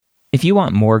If you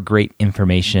want more great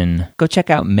information, go check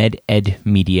out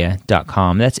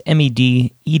mededmedia.com. That's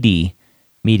MEDED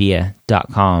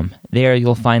media.com. There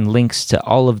you'll find links to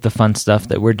all of the fun stuff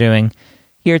that we're doing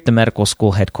here at the medical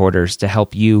school headquarters to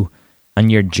help you on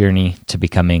your journey to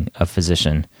becoming a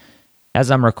physician. As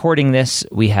I'm recording this,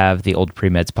 we have the Old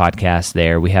Pre-Meds podcast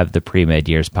there. We have the Pre-Med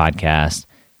Years podcast,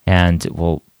 and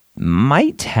we'll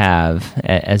might have,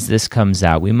 as this comes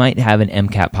out, we might have an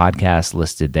MCAT podcast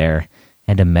listed there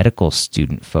and a medical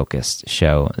student-focused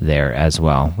show there as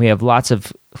well. We have lots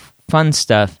of fun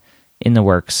stuff in the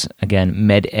works. Again,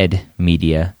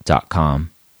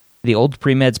 mededmedia.com. The Old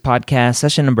Pre-Meds podcast,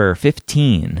 session number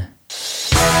 15.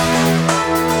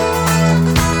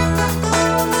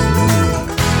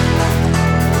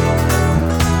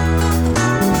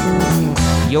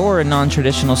 You're a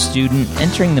non-traditional student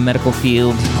entering the medical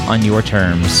field on your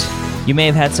terms. You may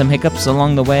have had some hiccups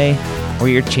along the way, or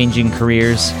you're changing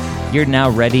careers. You're now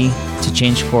ready to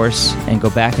change course and go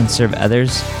back and serve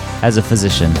others as a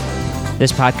physician.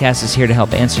 This podcast is here to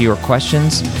help answer your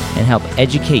questions and help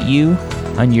educate you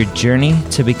on your journey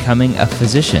to becoming a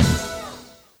physician.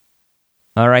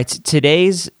 All right,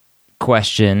 today's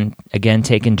question, again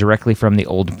taken directly from the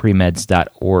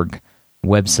oldpremeds.org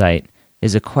website,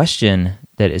 is a question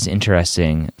that is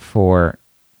interesting for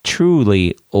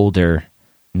truly older,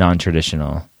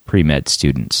 non-traditional pre-med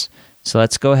students. So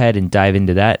let's go ahead and dive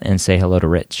into that and say hello to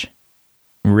Rich.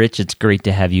 Rich, it's great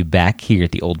to have you back here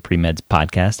at the Old Pre-Meds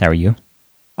podcast. How are you?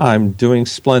 I'm doing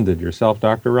splendid. Yourself,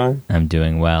 Dr. Ryan? I'm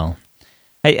doing well.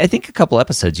 I think a couple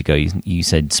episodes ago you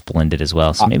said splendid as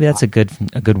well, so maybe that's a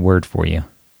good word for you.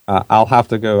 I'll have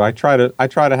to go. I try to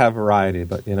have variety,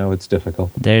 but it's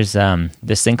difficult. There's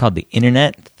this thing called the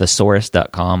internet,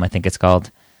 thesaurus.com, I think it's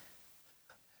called.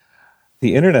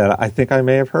 The internet, I think I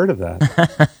may have heard of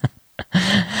that.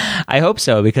 I hope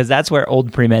so, because that's where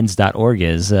oldpremeds.org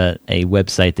is, a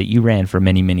website that you ran for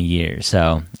many, many years.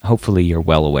 So hopefully you're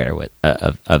well aware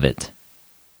of it.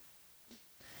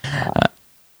 You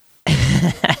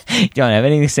don't have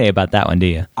anything to say about that one, do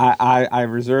you? I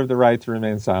reserve the right to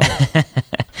remain silent.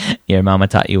 Your mama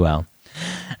taught you well.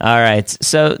 All right.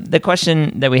 So the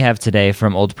question that we have today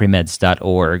from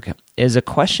oldpremeds.org is a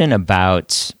question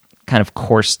about kind of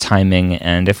course timing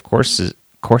and if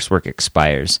coursework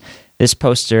expires. This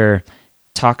poster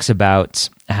talks about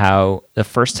how the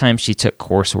first time she took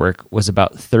coursework was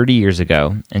about 30 years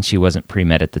ago, and she wasn't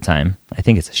pre-med at the time. I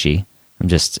think it's a she. I'm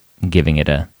just giving it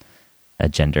a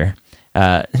gender.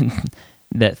 That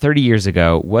 30 years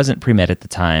ago, wasn't pre-med at the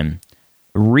time,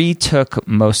 retook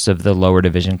most of the lower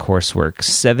division coursework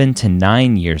 7 to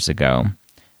 9 years ago,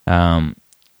 and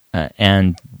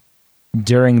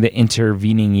during the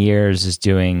intervening years is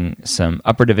doing some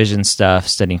upper division stuff,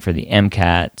 studying for the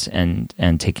MCAT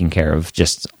and taking care of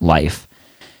just life.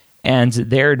 And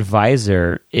their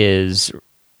advisor is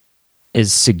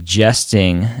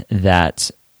suggesting that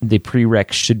the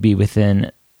prereq should be within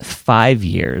 5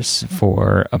 years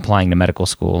for applying to medical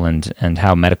school and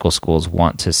how medical schools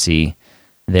want to see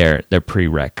their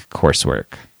prereq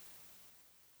coursework.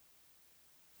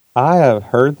 I have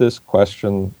heard this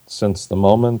question since the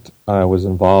moment I was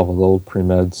involved with Old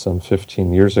Pre-Med some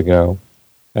 15 years ago,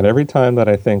 and every time that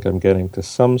I think I'm getting to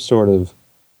some sort of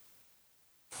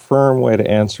firm way to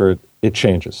answer it, it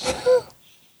changes.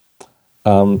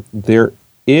 There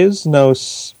is no,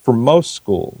 for most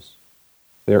schools,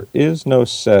 there is no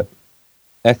set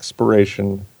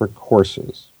expiration for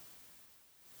courses.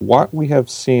 What we have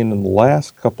seen in the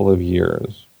last couple of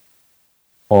years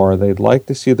are they'd like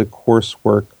to see the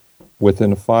coursework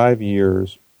within 5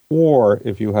 years, or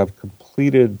if you have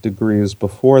completed degrees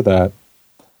before that,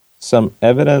 some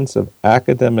evidence of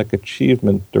academic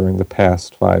achievement during the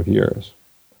past 5 years.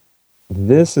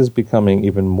 This is becoming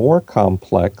even more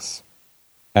complex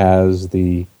as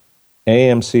the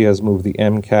AMC has moved the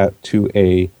MCAT to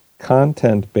a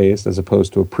content-based as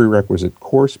opposed to a prerequisite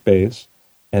course base,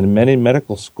 and many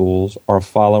medical schools are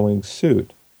following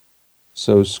suit.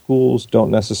 So schools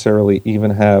don't necessarily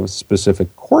even have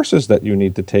specific courses that you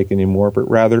need to take anymore, but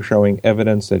rather showing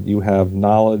evidence that you have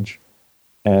knowledge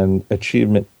and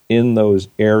achievement in those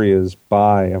areas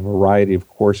by a variety of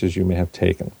courses you may have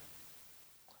taken.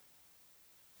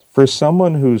 For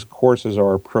someone whose courses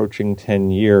are approaching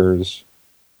 10 years,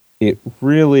 it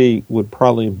really would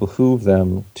probably behoove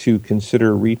them to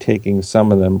consider retaking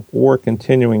some of them or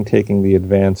continuing taking the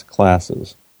advanced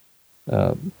classes.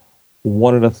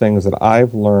 One of the things that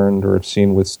I've learned or have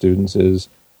seen with students is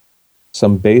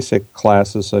some basic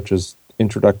classes such as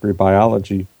introductory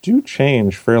biology do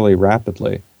change fairly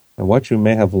rapidly. And what you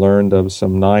may have learned of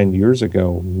some 9 years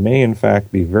ago may in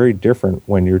fact be very different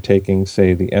when you're taking,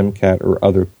 say, the MCAT or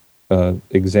other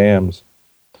exams.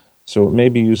 So it may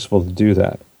be useful to do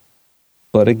that.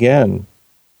 But again,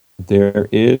 there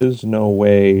is no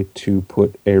way to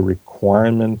put a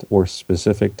requirement or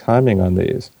specific timing on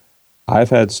these. I've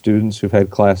had students who've had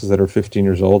classes that are 15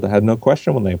 years old that had no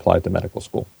question when they applied to medical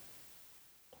school.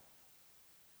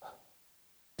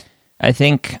 I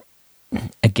think,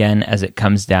 again, as it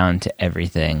comes down to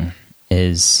everything,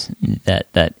 is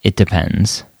that it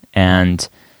depends. And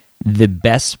the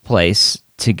best place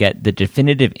to get the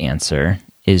definitive answer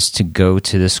is to go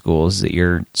to the schools that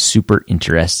you're super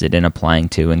interested in applying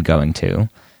to and going to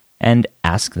and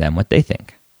ask them what they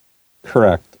think.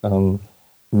 Correct.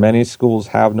 Many schools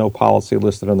have no policy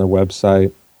listed on their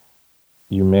website.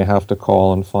 You may have to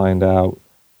call and find out.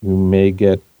 You may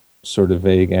get sort of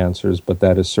vague answers, but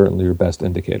that is certainly your best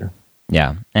indicator.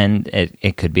 Yeah, and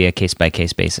it could be a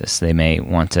case-by-case basis. They may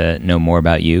want to know more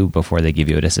about you before they give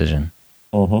you a decision.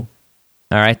 Uh-huh.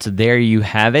 All right, so there you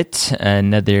have it.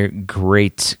 Another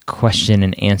great question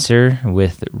and answer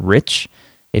with Rich.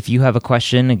 If you have a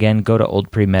question, again, go to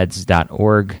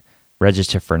oldpremeds.org,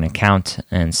 register for an account,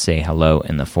 and say hello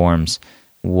in the forums.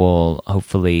 We'll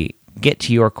hopefully get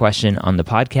to your question on the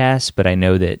podcast, but I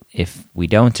know that if we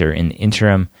don't, or in the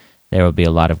interim, there will be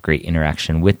a lot of great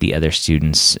interaction with the other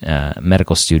students,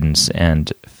 medical students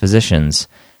and physicians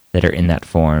that are in that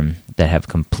forum that have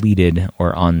completed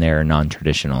or on their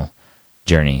non-traditional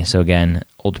journey. So again,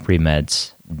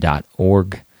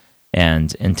 oldpremeds.org.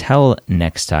 And until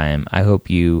next time, I hope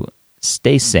you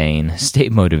stay sane, stay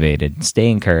motivated, stay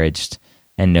encouraged,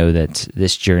 and know that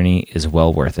this journey is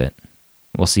well worth it.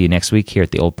 We'll see you next week here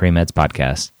at the Old Pre-Meds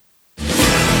Podcast.